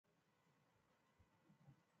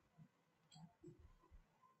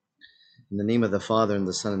In the name of the Father, and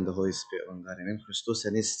the Son, and the Holy Spirit, one God. Amen. Christos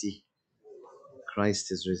anisti. Christ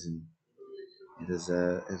is risen. It is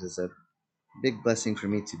a big blessing for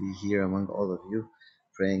me to be here among all of you,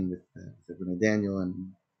 praying with Brother Daniel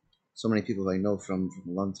and so many people I know from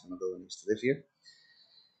a long time ago when I used to live here.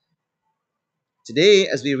 Today,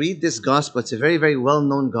 as we read this gospel, it's a very, very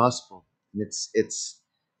well-known gospel. And it's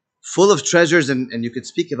full of treasures, and you could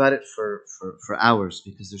speak about it for hours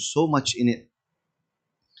because there's so much in it.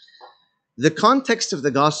 The context of the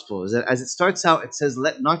gospel is that as it starts out, it says,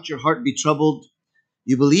 "Let not your heart be troubled.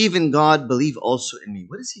 You believe in God, believe also in me."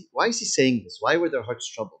 Why is he saying this? Why were their hearts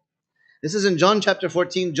troubled? This is in John chapter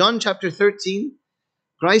 14. John chapter 13,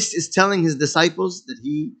 Christ is telling his disciples that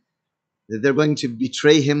they're going to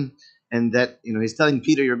betray him, and that he's telling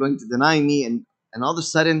Peter, "You're going to deny me," and all of a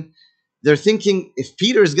sudden they're thinking, if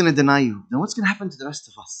Peter is going to deny you, then what's going to happen to the rest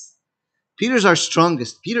of us? Peter's our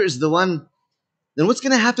strongest. Peter is the one. Then what's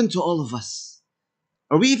going to happen to all of us?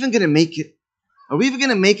 Are we even going to make it? Are we even going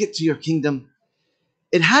to make it to your kingdom?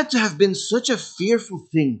 It had to have been such a fearful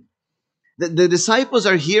thing that the disciples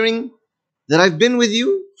are hearing that I've been with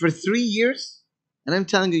you for 3 years, and I'm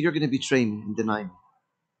telling you, you're going to betray me and deny me.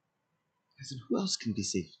 I said, who else can be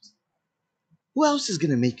saved? Who else is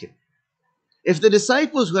going to make it? If the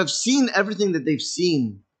disciples who have seen everything that they've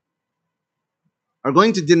seen are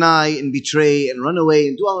going to deny and betray and run away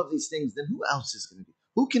and do all of these things, then who else is going to be?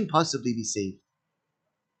 Who can possibly be saved?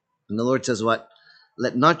 And the Lord says what?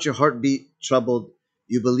 Let not your heart be troubled.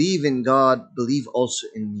 You believe in God, believe also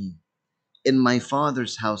in me. In my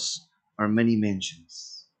Father's house are many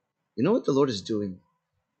mansions. You know what the Lord is doing?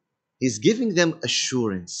 He's giving them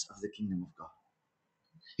assurance of the kingdom of God.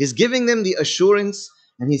 He's giving them the assurance,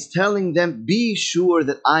 and he's telling them, be sure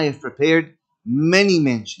that I have prepared many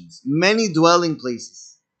mansions, many dwelling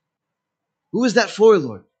places. Who is that for,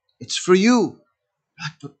 Lord? It's for you.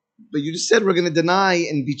 But you just said we're going to deny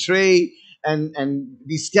and betray and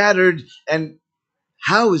be scattered. And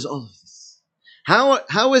how is all of this?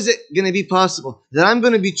 How is it going to be possible that I'm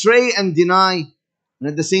going to betray and deny, and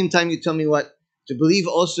at the same time you tell me what? To believe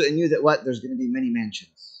also in you that what? There's going to be many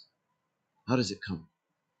mansions. How does it come?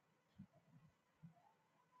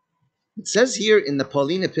 It says here in the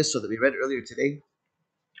Pauline epistle that we read earlier today,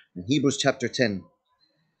 in Hebrews chapter 10,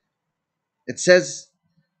 it says,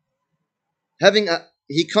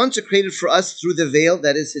 he consecrated for us through the veil,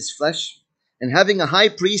 that is his flesh, and having a high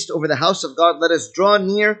priest over the house of God, let us draw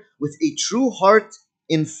near with a true heart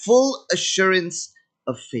in full assurance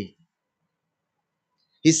of faith.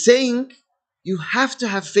 He's saying, you have to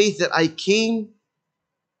have faith that I came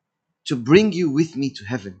to bring you with me to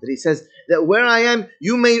heaven. That he says that where I am,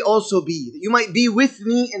 you may also be. That you might be with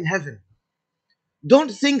me in heaven. Don't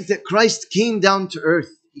think that Christ came down to earth.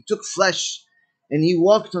 He took flesh and he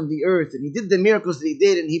walked on the earth and he did the miracles that he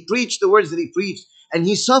did and he preached the words that he preached and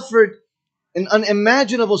he suffered an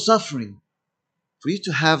unimaginable suffering for you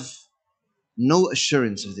to have no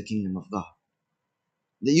assurance of the kingdom of God.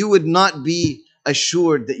 That you would not be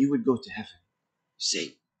assured that you would go to heaven.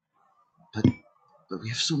 Say, but we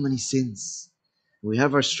have so many sins. We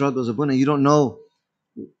have our struggles. Abuna, you don't know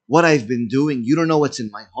what I've been doing. You don't know what's in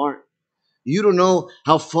my heart. You don't know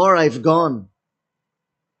how far I've gone.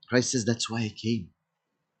 Christ says, that's why I came.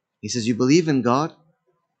 He says, you believe in God,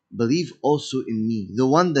 believe also in me. The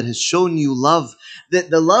one that has shown you love, that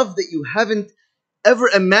the love that you haven't ever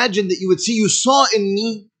imagined that you would see, you saw in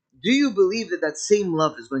me. Do you believe that that same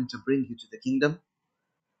love is going to bring you to the kingdom?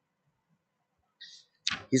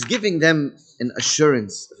 He's giving them an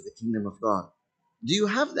assurance of the kingdom of God. Do you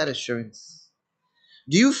have that assurance?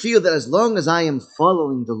 Do you feel that as long as I am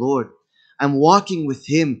following the Lord, I'm walking with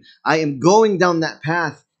Him, I am going down that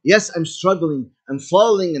path, yes, I'm struggling, I'm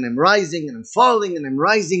falling and I'm rising and I'm falling and I'm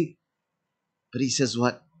rising. But He says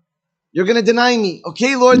what? You're going to deny me.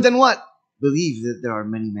 Okay, Lord, then what? Believe that there are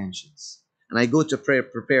many mansions. And I go to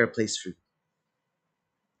prepare a place for you.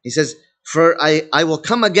 He says, for I will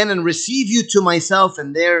come again and receive you to myself,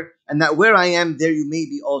 and that where I am, there you may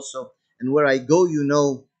be also. And where I go, you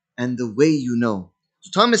know, and the way you know.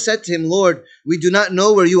 So Thomas said to him, Lord, we do not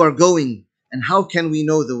know where you are going, and how can we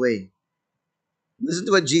know the way? Listen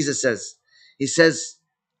to what Jesus says. He says,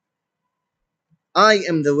 I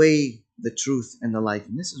am the way, the truth, and the life.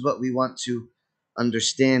 And this is what we want to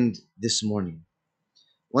understand this morning.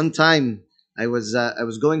 One time, I was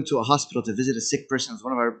going to a hospital to visit a sick person. It was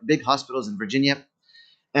one of our big hospitals in Virginia.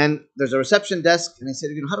 And there's a reception desk. And I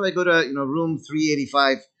said, how do I go to room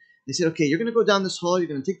 385? They said, okay, you're going to go down this hall. You're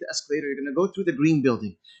going to take the escalator. You're going to go through the green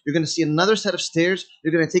building. You're going to see another set of stairs.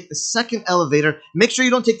 You're going to take the second elevator. Make sure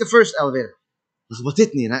you don't take the first elevator. I was, what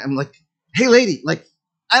hit me? And I'm like, hey, lady,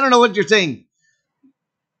 I don't know what you're saying.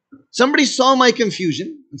 Somebody saw my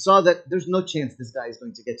confusion and saw that there's no chance this guy is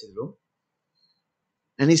going to get to the room.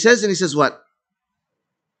 And he says what?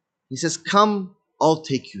 He says, come, I'll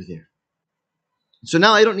take you there. So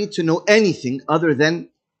now I don't need to know anything other than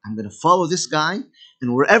I'm going to follow this guy,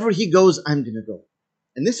 and wherever he goes, I'm going to go.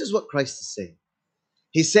 And this is what Christ is saying.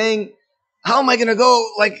 He's saying, how am I going to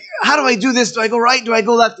go? Like, how do I do this? Do I go right? Do I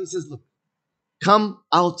go left? He says, look, come,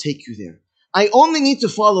 I'll take you there. I only need to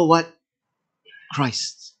follow what?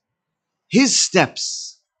 Christ. His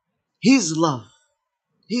steps, His love,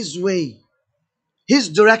 His way, His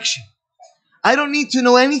direction. I don't need to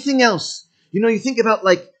know anything else. You know, you think about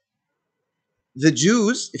like the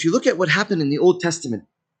Jews, if you look at what happened in the Old Testament,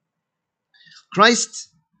 Christ,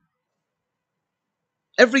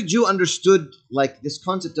 every Jew understood like this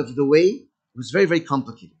concept of the way. It was very, very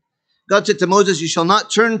complicated. God said to Moses, you shall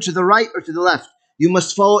not turn to the right or to the left. You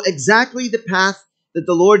must follow exactly the path that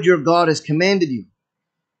the Lord your God has commanded you.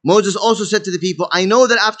 Moses also said to the people, I know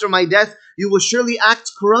that after my death, you will surely act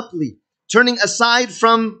corruptly, turning aside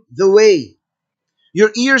from the way.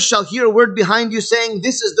 Your ears shall hear a word behind you saying,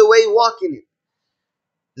 this is the way, walk in it.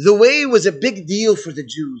 The way was a big deal for the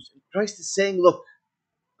Jews. Christ is saying, look,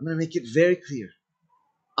 I'm going to make it very clear.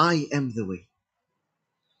 I am the way.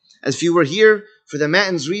 As if you were here for the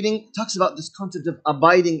Matins reading, it talks about this concept of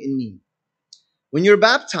abiding in me. When you're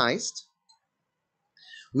baptized,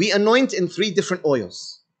 we anoint in 3 different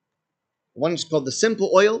oils. One is called the simple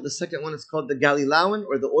oil. The second one is called the Galilawan,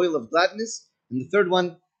 or the oil of gladness. And the third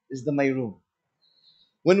one is the Mayroon.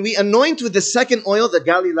 When we anoint with the second oil, the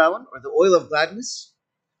Galilawan, or the oil of gladness,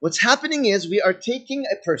 what's happening is we are taking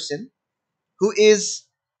a person who is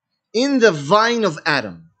in the vine of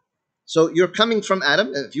Adam. So you're coming from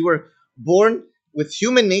Adam. If you were born with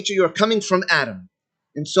human nature, you are coming from Adam.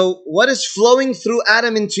 And so what is flowing through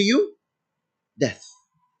Adam into you? Death.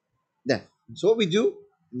 Death. And so what we do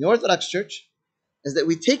in the Orthodox Church is that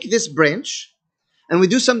we take this branch and we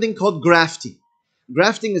do something called grafting.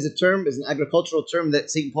 Grafting is an agricultural term that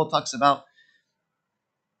St. Paul talks about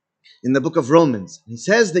in the book of Romans. He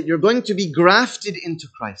says that you're going to be grafted into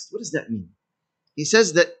Christ. What does that mean? He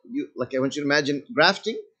says that, I want you to imagine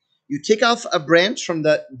grafting. You take off a branch from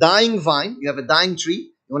the dying vine. You have a dying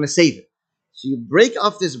tree. You want to save it. So you break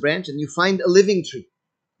off this branch and you find a living tree.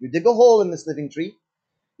 You dig a hole in this living tree.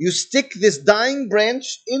 You stick this dying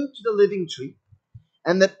branch into the living tree.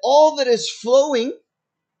 And that all that is flowing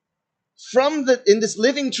in this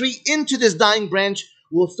living tree into this dying branch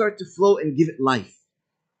will start to flow and give it life.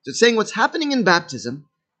 So it's saying what's happening in baptism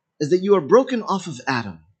is that you are broken off of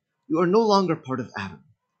Adam. You are no longer part of Adam.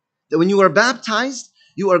 That when you are baptized,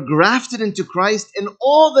 you are grafted into Christ, and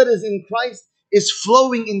all that is in Christ is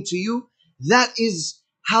flowing into you. That is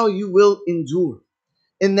how you will endure.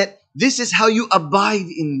 And that this is how you abide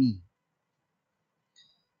in me.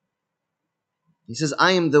 He says,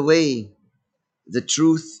 I am the way, the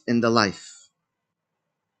truth, and the life.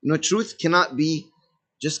 You know, truth cannot be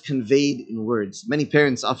just conveyed in words. Many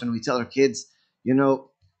parents, often we tell our kids,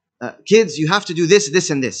 kids, you have to do this, this,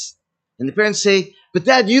 and this. And the parents say, but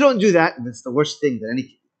Dad, you don't do that. And that's the worst thing that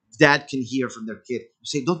any dad can hear from their kid. You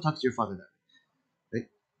say, don't talk to your father that way. Right?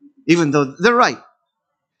 Even though they're right.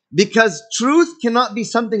 Because truth cannot be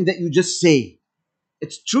something that you just say.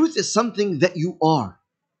 Truth is something that you are.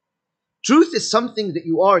 Truth is something that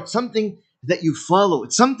you are. It's something that you follow.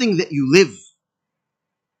 It's something that you live.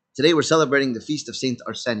 Today we're celebrating the feast of Saint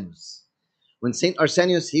Arsenius. When Saint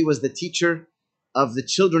Arsenius, he was the teacher of the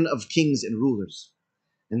children of kings and rulers.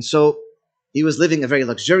 And so he was living a very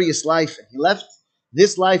luxurious life. And he left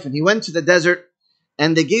this life and he went to the desert,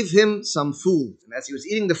 and they gave him some food. And as he was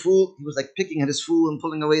eating the food, he was like picking at his food and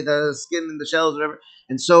pulling away the skin and the shells, whatever.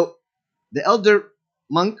 And so the elder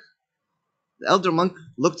monk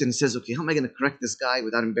looked and says, okay, how am I going to correct this guy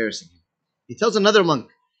without embarrassing him? He tells another monk,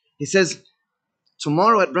 he says,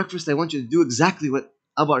 tomorrow at breakfast, I want you to do exactly what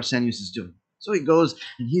Abba Arsenius is doing. So he goes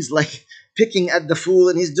and he's like picking at the fool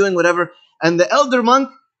and he's doing whatever. And the elder monk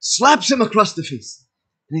slaps him across the face.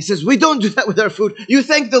 And he says, we don't do that with our food. You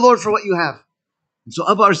thank the Lord for what you have. And so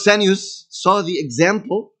Abba Arsenius saw the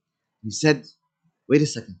example. He said, wait a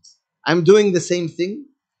second. I'm doing the same thing.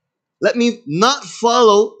 Let me not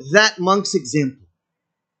follow that monk's example.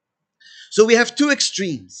 So we have two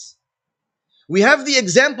extremes. We have the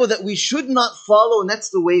example that we should not follow, and that's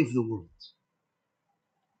the way of the world.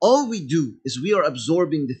 All we do is we are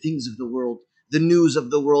absorbing the things of the world, the news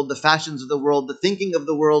of the world, the fashions of the world, the thinking of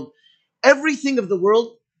the world, everything of the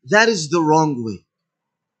world. That is the wrong way.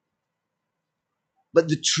 But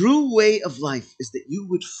the true way of life is that you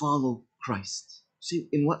would follow Christ. See,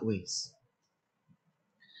 in what ways?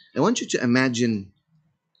 I want you to imagine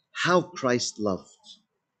how Christ loved.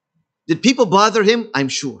 Did people bother him? I'm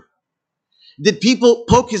sure. Did people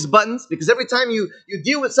poke his buttons? Because every time you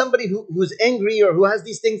deal with somebody who's angry or who has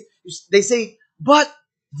these things, they say, but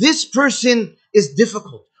this person is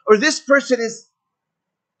difficult. Or this person is...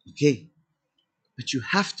 Okay, but you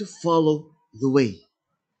have to follow the way.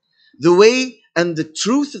 The way and the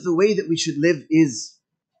truth of the way that we should live is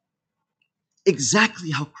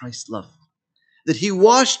exactly how Christ loved. That he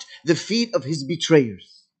washed the feet of his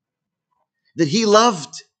betrayers. That he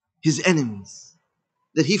loved his enemies.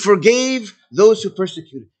 That he forgave those who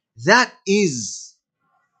persecuted. That is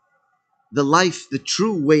the life, the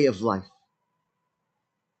true way of life.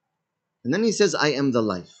 And then he says, I am the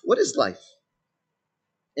life. What is life?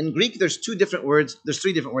 In Greek, there's three different words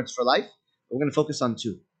for life. We're going to focus on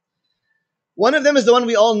two. One of them is the one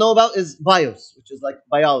we all know about, is bios, which is like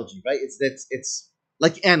biology, right? It's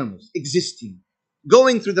like animals existing,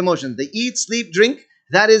 going through the motions. They eat, sleep, drink.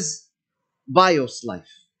 That is bios life.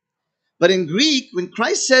 But in Greek, when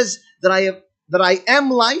Christ says that I am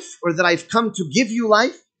life, or that I've come to give you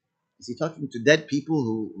life, is he talking to dead people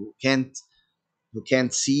who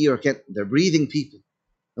can't see or can't? They're breathing people.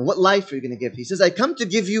 And what life are you going to give? He says, I come to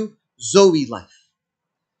give you Zoe life.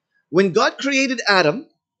 When God created Adam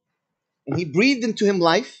and he breathed into him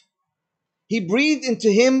life, he breathed into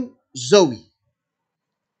him Zoe,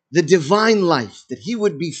 the divine life, that he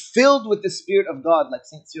would be filled with the Spirit of God, like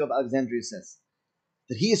St. Cyril of Alexandria says,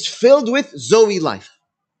 that he is filled with Zoe life.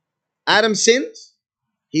 Adam sinned,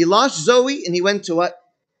 he lost Zoe, and he went to what?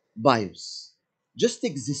 Bios. Just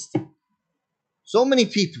existing. So many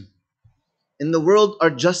people in the world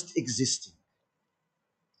are just existing.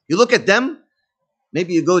 You look at them,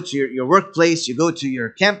 maybe you go to your workplace, you go to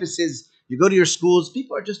your campuses, you go to your schools,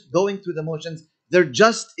 people are just going through the motions. They're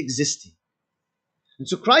just existing. And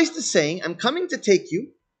so Christ is saying, I'm coming to take you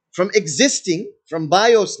from existing, from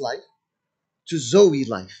bios life, to Zoe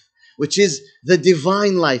life, which is the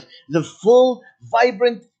divine life, the full,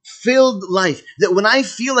 vibrant, filled life. That when I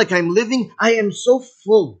feel like I'm living, I am so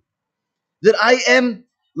full. That I am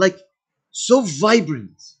like so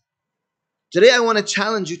vibrant. Today I want to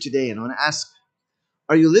challenge you today, and I want to ask,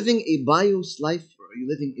 are you living a bios life, or are you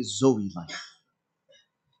living a Zoe life?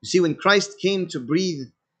 You see, when Christ came to breathe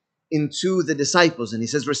into the disciples, and he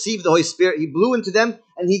says, receive the Holy Spirit, he blew into them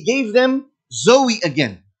and he gave them Zoe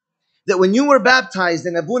again. That when you were baptized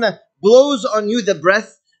and Abuna blows on you the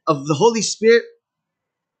breath of the Holy Spirit,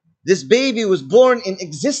 this baby was born in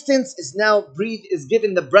existence, is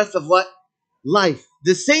given the breath of what? Life.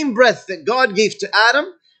 The same breath that God gave to Adam,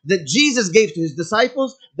 that Jesus gave to his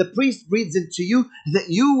disciples, the priest breathes into you, that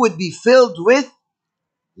you would be filled with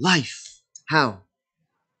life. How?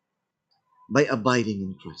 By abiding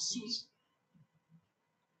in Christ.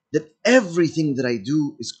 That everything that I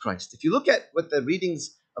do is Christ. If you look at what the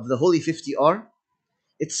readings of the Holy 50 are,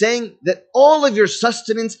 it's saying that all of your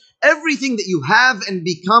sustenance, everything that you have and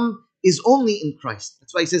become, is only in Christ.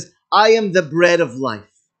 That's why he says, I am the bread of life.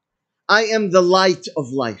 I am the light of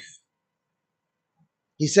life.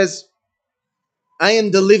 He says, I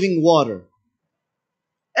am the living water.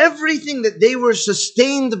 Everything that they were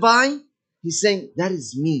sustained by, he's saying, that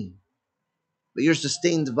is me. But you're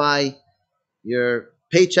sustained by your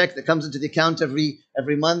paycheck that comes into the account every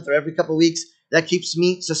month or every couple of weeks. That keeps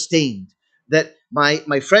me sustained. That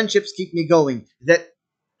my friendships keep me going. That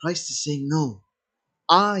Christ is saying, no,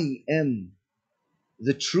 I am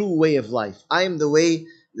the true way of life. I am the way,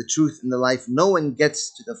 the truth, and the life. No one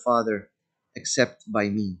gets to the Father except by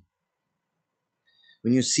me.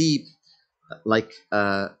 When you see like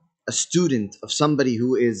a student of somebody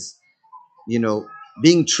who is,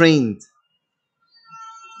 being trained,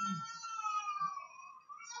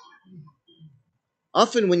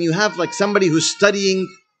 often when you have like somebody who's studying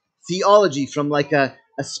theology from like a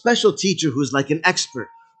special teacher who's like an expert,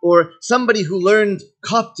 or somebody who learned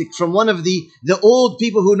Coptic from one of the old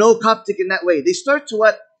people who know Coptic in that way, they start to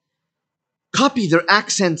what? Copy their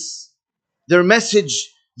accents, their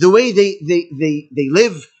message, the way they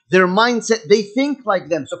live, their mindset. They think like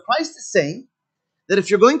them. So Christ is saying that if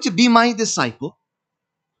you're going to be my disciple,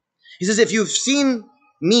 he says, if you've seen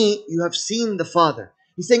me, you have seen the Father.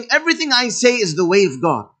 He's saying everything I say is the way of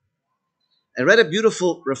God. I read a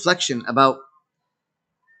beautiful reflection about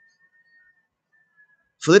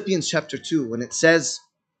Philippians chapter 2 when it says,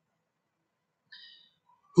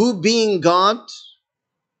 who being God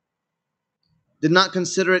did not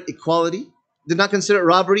consider it equality, did not consider it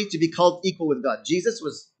robbery to be called equal with God. Jesus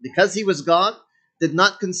was, because he was God, did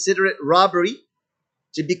not consider it robbery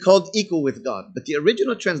to be called equal with God. But the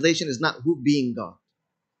original translation is not who being God.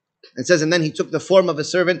 It says, and then he took the form of a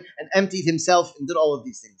servant and emptied himself and did all of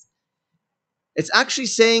these things. It's actually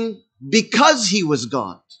saying because he was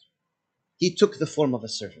God. He took the form of a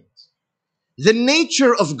servant. The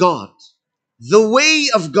nature of God, the way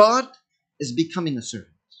of God is becoming a servant.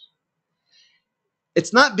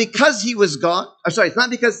 It's not because he was God, it's not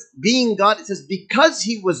because being God, it says because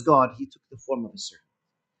he was God, he took the form of a servant.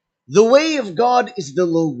 The way of God is the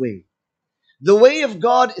low way. The way of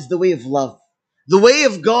God is the way of love. The way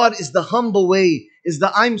of God is the humble way, is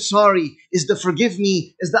the I'm sorry, is the forgive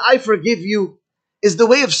me, is the I forgive you, is the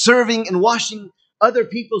way of serving and washing other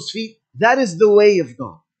people's feet. That is the way of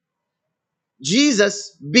God.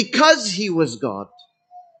 Jesus, because he was God,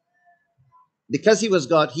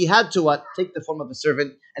 he had to what? Take the form of a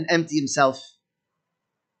servant and empty himself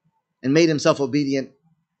and made himself obedient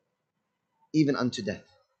even unto death.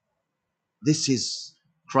 This is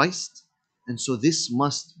Christ, and so this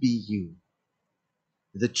must be you.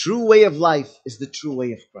 The true way of life is the true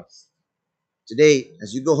way of Christ. Today,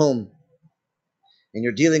 as you go home and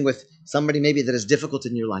you're dealing with somebody maybe that is difficult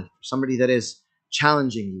in your life, somebody that is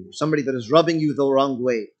challenging you, somebody that is rubbing you the wrong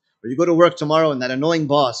way, or you go to work tomorrow and that annoying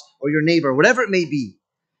boss or your neighbor, whatever it may be,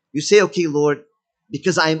 you say, okay, Lord,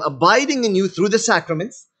 because I am abiding in you through the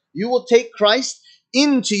sacraments, you will take Christ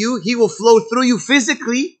into you. He will flow through you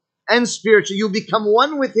physically and spiritually. You become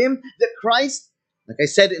one with him. That Christ, like I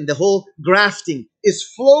said in the whole grafting, is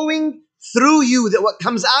flowing through you. That what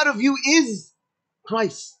comes out of you is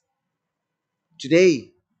Christ.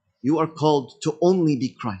 Today, you are called to only be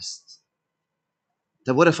Christ.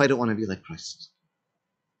 Then what if I don't want to be like Christ?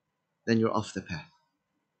 Then you're off the path.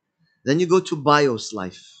 Then you go to bios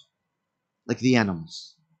life, like the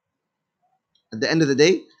animals. At the end of the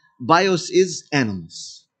day, bios is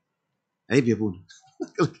animals.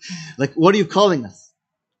 Like, what are you calling us?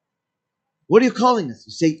 What are you calling us?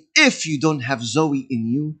 You say, if you don't have Zoe in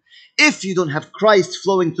you, if you don't have Christ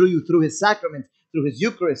flowing through you, through his sacrament, through his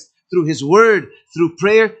Eucharist, through his word, through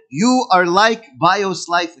prayer, you are like bios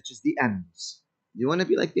life, which is the animals. Do you want to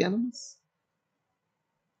be like the animals?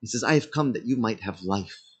 He says, I have come that you might have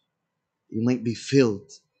life. You might be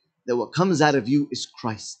filled. That what comes out of you is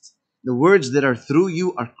Christ. The words that are through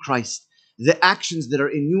you are Christ. The actions that are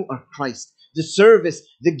in you are Christ. The service,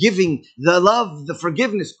 the giving, the love, the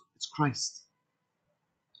forgiveness, it's Christ.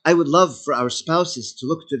 I would love for our spouses to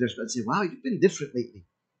look to their spouse and say, wow, you've been different lately.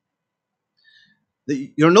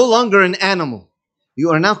 You're no longer an animal. You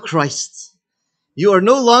are now Christ. You are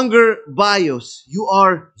no longer bios. You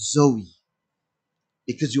are Zoe.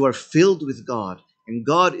 Because you are filled with God. And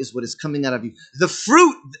God is what is coming out of you. The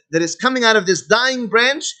fruit that is coming out of this dying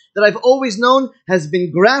branch that I've always known has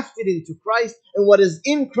been grafted into Christ. And what is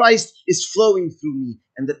in Christ is flowing through me.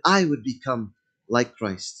 And that I would become like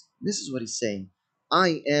Christ. This is what he's saying.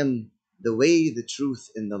 I am the way, the truth,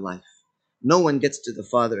 and the life. No one gets to the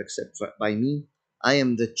Father except by me. I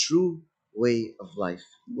am the true way of life.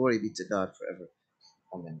 Glory be to God forever.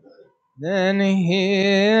 Amen. Then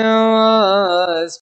he was